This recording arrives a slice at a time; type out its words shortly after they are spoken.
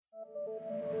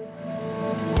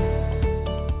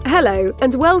Hello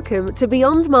and welcome to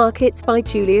Beyond Markets by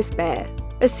Julius Baer,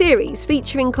 a series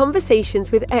featuring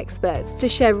conversations with experts to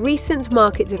share recent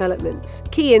market developments,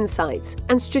 key insights,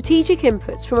 and strategic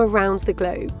inputs from around the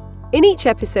globe. In each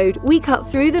episode, we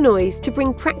cut through the noise to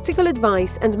bring practical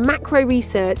advice and macro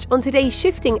research on today's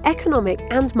shifting economic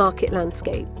and market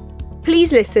landscape.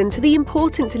 Please listen to the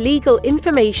important legal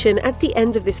information at the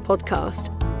end of this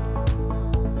podcast.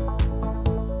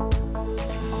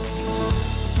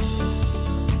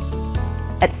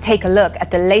 Let's take a look at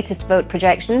the latest vote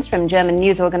projections from German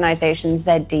news organization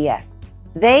ZDF.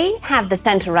 They have the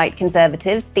centre-right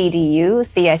Conservatives, CDU,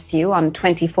 CSU on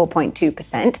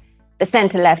 24.2%, the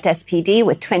centre-left SPD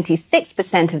with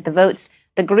 26% of the votes,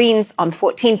 the Greens on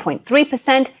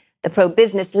 14.3%, the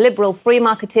pro-business Liberal Free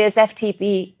Marketeers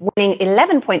FDP winning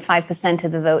 11.5%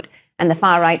 of the vote, and the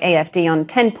far-right AfD on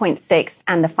 10.6%,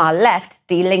 and the far-left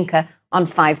Die Linke on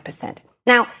 5%.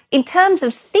 Now, in terms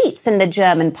of seats in the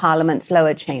German parliament's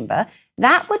lower chamber,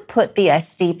 that would put the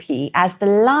SDP as the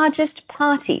largest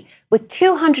party with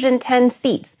 210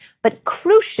 seats, but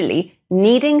crucially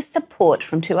needing support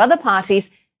from two other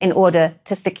parties in order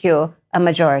to secure a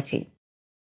majority.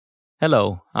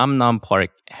 Hello, I'm Nam Park,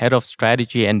 Head of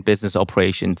Strategy and Business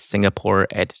Operations Singapore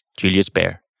at Julius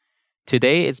Baer.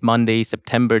 Today is Monday,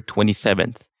 September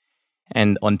 27th,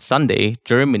 and on Sunday,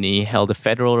 Germany held a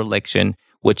federal election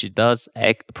which it does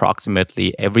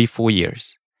approximately every 4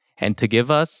 years. And to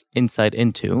give us insight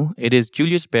into, it is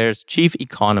Julius Baer's chief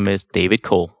economist, David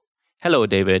Kohl. Hello,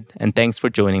 David, and thanks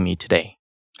for joining me today.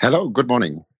 Hello, good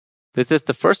morning. This is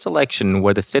the first election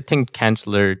where the sitting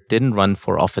chancellor didn't run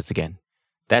for office again.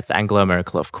 That's Angela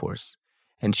Merkel, of course.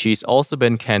 And she's also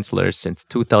been chancellor since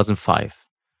 2005.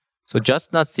 So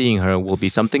just not seeing her will be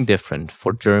something different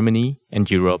for Germany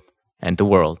and Europe and the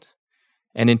world.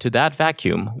 And into that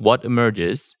vacuum, what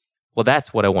emerges? Well,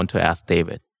 that's what I want to ask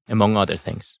David, among other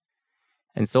things.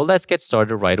 And so let's get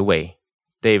started right away.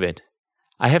 David,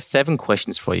 I have 7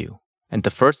 questions for you. And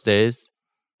the first is,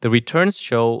 the returns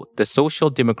show the Social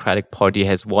Democratic Party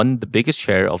has won the biggest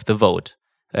share of the vote,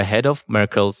 ahead of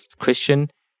Merkel's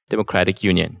Christian Democratic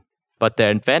Union. But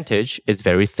their advantage is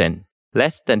very thin,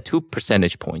 less than 2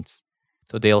 percentage points.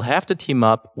 So they'll have to team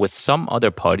up with some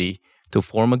other party to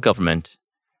form a government.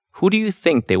 Who do you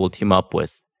think they will team up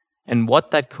with? And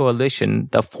what that coalition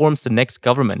that forms the next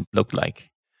government look like?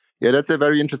 Yeah, that's a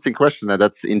very interesting question. And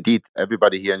that's indeed,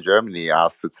 everybody here in Germany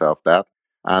asks itself that.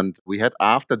 And we had,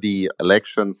 after the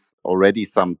elections, already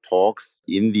some talks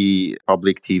in the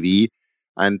public TV.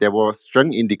 And there were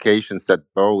strong indications that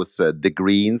both the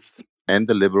Greens and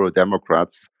the Liberal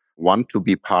Democrats want to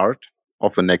be part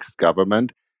of the next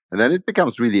government. And then it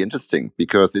becomes really interesting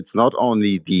because it's not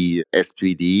only the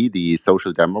SPD, the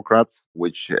Social Democrats,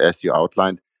 which, as you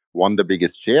outlined, won the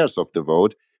biggest shares of the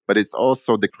vote, but it's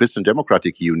also the Christian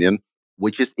Democratic Union,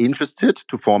 which is interested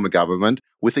to form a government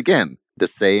with, again, the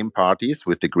same parties,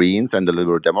 with the Greens and the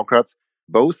Liberal Democrats.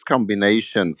 Both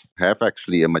combinations have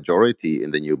actually a majority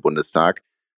in the new Bundestag,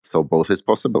 so both is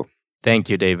possible. Thank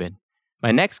you, David.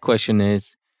 My next question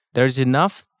is, there's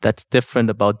enough that's different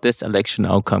about this election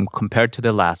outcome compared to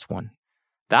the last one.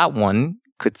 That one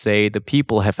could say the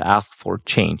people have asked for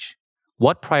change.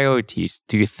 What priorities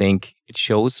do you think it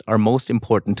shows are most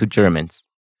important to Germans?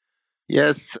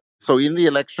 Yes, so in the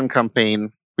election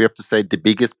campaign, we have to say the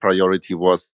biggest priority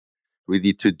was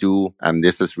really to do, and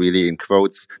this is really in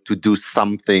quotes, to do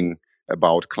something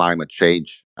about climate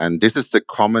change. And this is the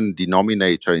common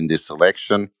denominator in this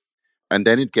election. And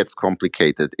then it gets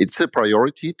complicated. It's a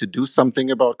priority to do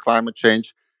something about climate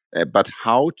change, but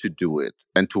how to do it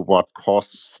and to what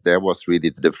costs, there was really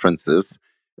the differences.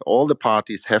 All the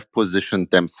parties have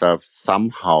positioned themselves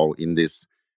somehow in this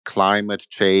climate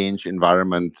change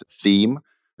environment theme.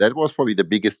 That was probably the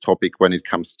biggest topic when it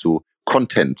comes to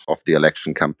content of the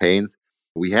election campaigns.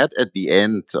 We had at the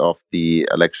end of the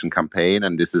election campaign,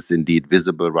 and this is indeed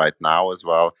visible right now as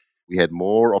well, we had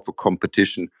more of a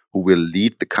competition who will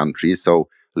lead the country. So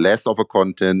less of a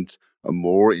content,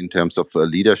 more in terms of a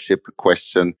leadership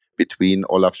question between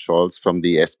Olaf Scholz from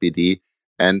the SPD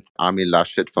and Armin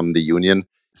Laschet from the Union.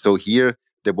 So here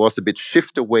there was a bit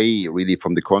shift away really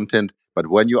from the content. But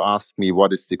when you ask me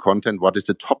what is the content, what is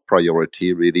the top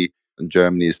priority really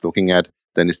Germany is looking at,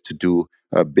 then is to do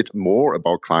a bit more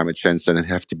about climate change than it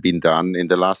have to been done in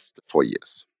the last 4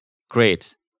 years.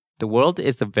 Great. The world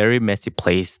is a very messy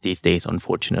place these days,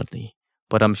 unfortunately.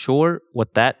 But I'm sure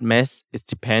what that mess is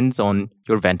depends on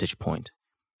your vantage point.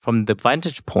 From the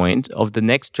vantage point of the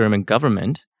next German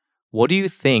government, what do you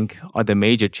think are the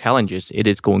major challenges it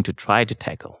is going to try to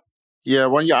tackle? Yeah,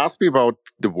 when you ask me about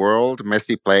the world,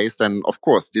 messy place, then of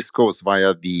course this goes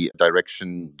via the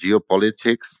direction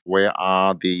geopolitics. Where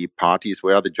are the parties?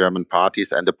 Where are the German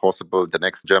parties and the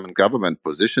next German government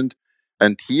positioned?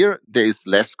 And here there is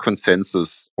less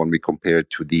consensus when we compare it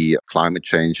to the climate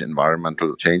change,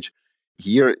 environmental change.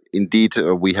 Here, indeed,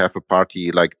 we have a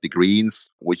party like the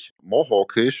Greens, which more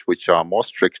hawkish, which are more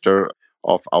stricter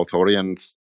of authoritarian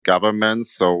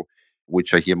governments, so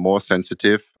which are here more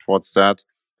sensitive towards that,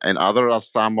 and others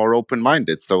are more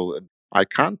open-minded. So I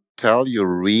can't tell you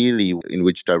really in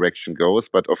which direction goes,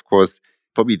 but of course,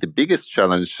 probably the biggest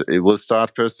challenge it will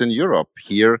start first in Europe.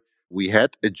 Here we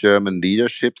had a German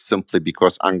leadership simply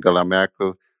because Angela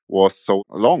Merkel was so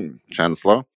long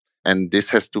Chancellor, and this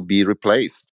has to be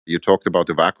replaced. You talked about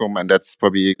the vacuum, and that's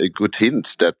probably a good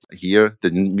hint that here the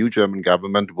new German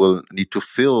government will need to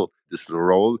fill this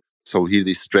role. So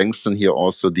really strengthen here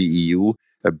also the EU,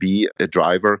 be a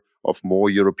driver of more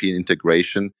European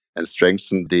integration and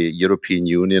strengthen the European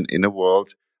Union in a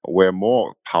world where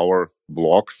more power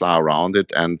blocks are around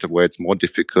it and where it's more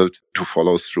difficult to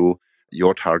follow through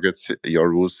your targets, your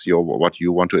rules, what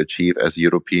you want to achieve as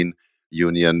European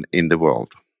Union in the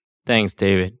world. Thanks,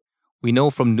 David. We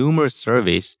know from numerous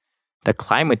surveys that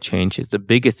climate change is the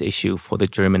biggest issue for the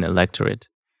German electorate.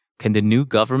 Can the new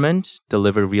government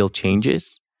deliver real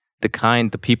changes, the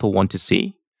kind the people want to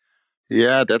see?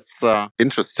 Yeah, that's an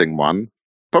interesting one.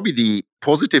 Probably the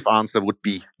positive answer would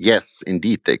be yes,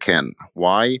 indeed, they can.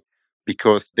 Why?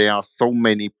 Because there are so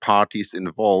many parties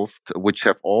involved, which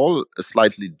have all a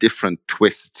slightly different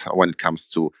twist when it comes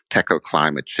to tackle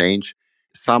climate change.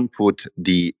 Some put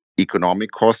the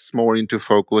economic costs more into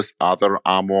focus, others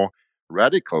are more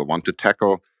radical, want to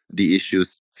tackle the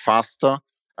issues faster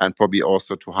and probably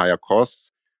also to higher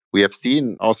costs. We have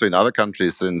seen also in other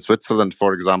countries, in Switzerland,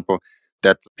 for example,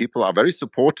 that people are very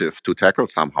supportive to tackle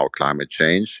somehow climate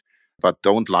change, but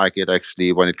don't like it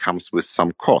actually when it comes with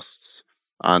some costs.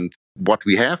 And what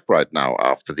we have right now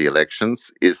after the elections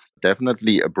is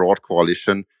definitely a broad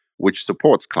coalition which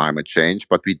supports climate change,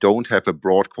 but we don't have a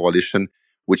broad coalition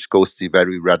which goes the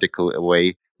very radical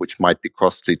way, which might be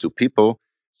costly to people.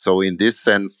 So in this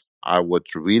sense, I would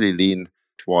really lean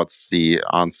towards the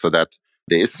answer that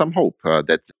there is some hope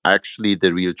that actually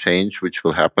the real change which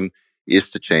will happen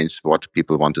is to change what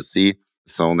people want to see.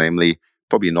 So, namely,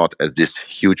 probably not at this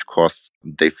huge cost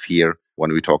they fear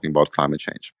when we're talking about climate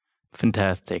change.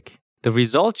 Fantastic. The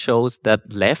result shows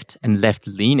that left and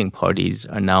left-leaning parties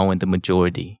are now in the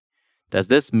majority. Does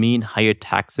this mean higher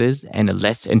taxes and a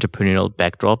less entrepreneurial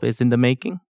backdrop is in the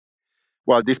making?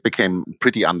 Well, this became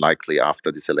pretty unlikely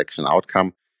after this election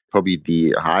outcome. Probably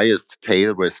the highest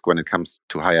tail risk when it comes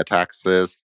to higher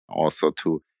taxes, also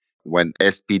to when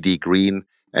SPD, Green,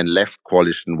 and left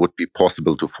coalition would be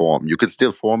possible to form. You can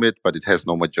still form it, but it has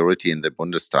no majority in the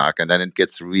Bundestag. And then it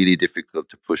gets really difficult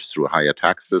to push through higher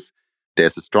taxes.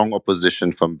 There's a strong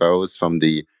opposition from both, from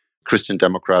the Christian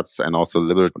Democrats and also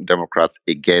Liberal Democrats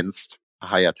against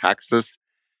higher taxes.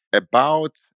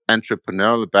 About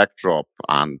entrepreneurial backdrop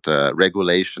and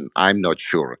regulation, I'm not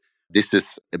sure. This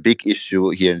is a big issue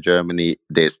here in Germany.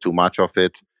 There's too much of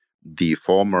it. The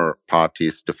former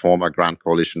parties, the former Grand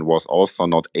Coalition was also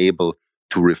not able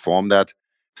to reform that.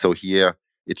 So here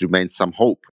it remains some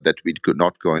hope that we could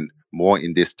not go in more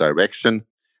in this direction.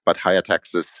 But higher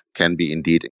taxes can be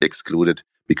indeed excluded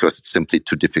because it's simply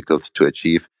too difficult to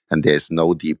achieve. And there's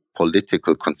no deep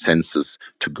political consensus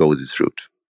to go this route.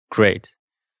 Great.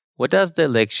 What does the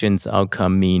election's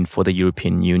outcome mean for the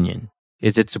European Union?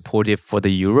 Is it supportive for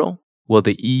the euro? Will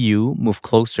the EU move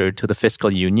closer to the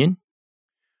fiscal union?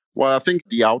 Well, I think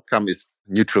the outcome is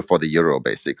neutral for the euro,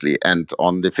 basically. And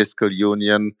on the fiscal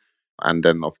union, and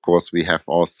then, of course, we have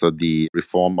also the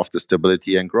reform of the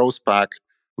Stability and Growth Pact.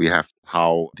 We have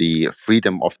how the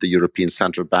freedom of the European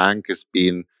Central Bank is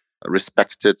being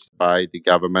respected by the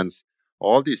governments.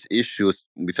 All these issues,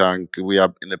 we think we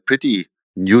are in a pretty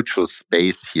neutral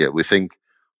space here. We think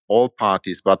all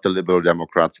parties but the Liberal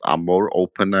Democrats are more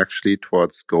open actually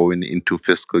towards going into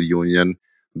fiscal union,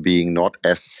 being not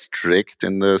as strict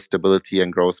in the Stability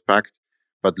and Growth Pact.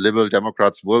 But Liberal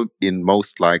Democrats will, in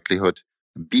most likelihood,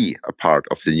 be a part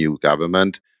of the new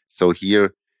government. So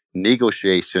here,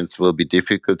 negotiations will be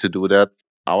difficult to do that.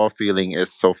 Our feeling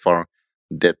is so far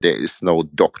that there is no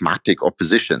dogmatic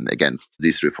opposition against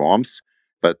these reforms,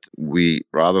 but we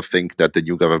rather think that the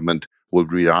new government will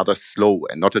be rather slow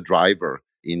and not a driver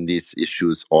in these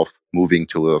issues of moving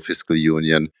to a fiscal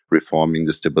union, reforming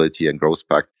the Stability and Growth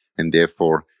Pact, and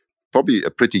therefore probably a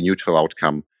pretty neutral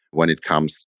outcome when it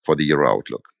comes for the euro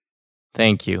outlook.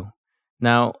 Thank you.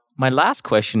 Now, my last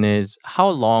question is, how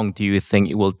long do you think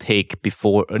it will take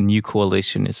before a new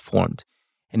coalition is formed?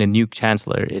 and a new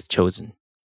chancellor is chosen?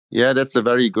 Yeah, that's a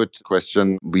very good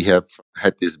question. We have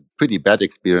had this pretty bad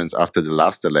experience after the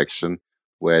last election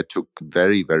where it took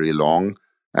very, very long.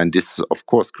 And this, of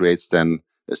course, creates then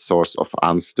a source of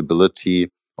instability,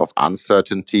 of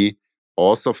uncertainty,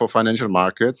 also for financial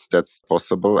markets. That's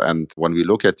possible. And when we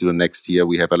look at the next year,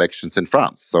 we have elections in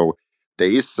France. So there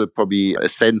is probably a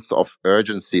sense of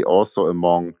urgency also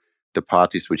among the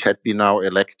parties which had been now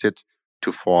elected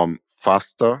to form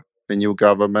faster a new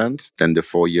government than the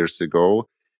 4 years ago.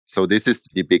 So this is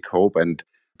the big hope. And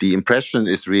the impression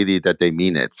is really that they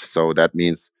mean it. So that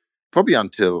means probably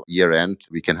until year end,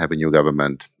 we can have a new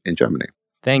government in Germany.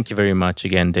 Thank you very much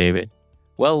again, David.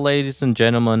 Well, ladies and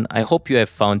gentlemen, I hope you have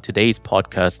found today's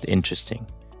podcast interesting.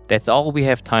 That's all we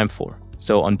have time for.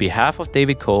 So on behalf of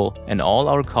David Kohl and all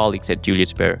our colleagues at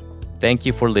Julius Baer, thank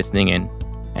you for listening in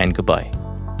and goodbye.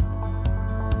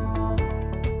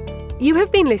 You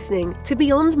have been listening to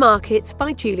Beyond Markets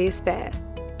by Julius Baer.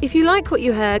 If you like what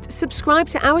you heard, subscribe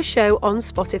to our show on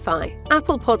Spotify,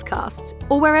 Apple Podcasts,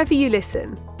 or wherever you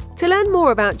listen. To learn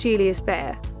more about Julius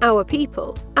Baer, our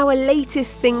people, our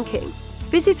latest thinking,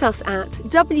 visit us at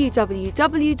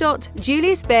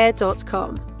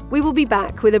www.juliusbaer.com. We will be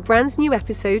back with a brand new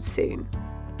episode soon.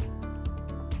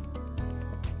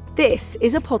 This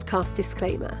is a podcast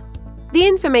disclaimer. The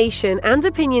information and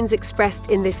opinions expressed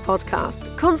in this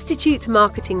podcast constitute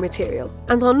marketing material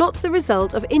and are not the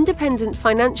result of independent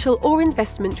financial or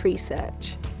investment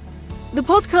research. The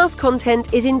podcast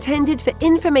content is intended for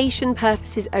information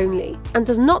purposes only and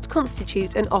does not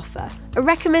constitute an offer, a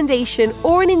recommendation,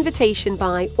 or an invitation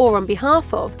by or on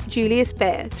behalf of Julius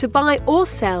Baer to buy or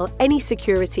sell any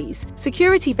securities,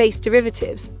 security-based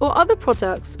derivatives, or other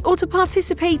products, or to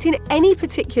participate in any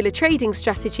particular trading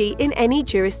strategy in any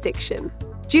jurisdiction.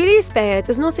 Julius Baer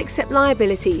does not accept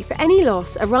liability for any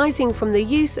loss arising from the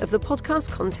use of the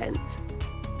podcast content.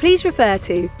 Please refer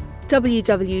to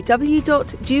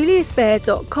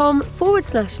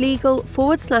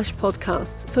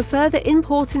www.juliusbaer.com/legal/podcasts for further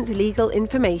important legal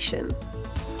information.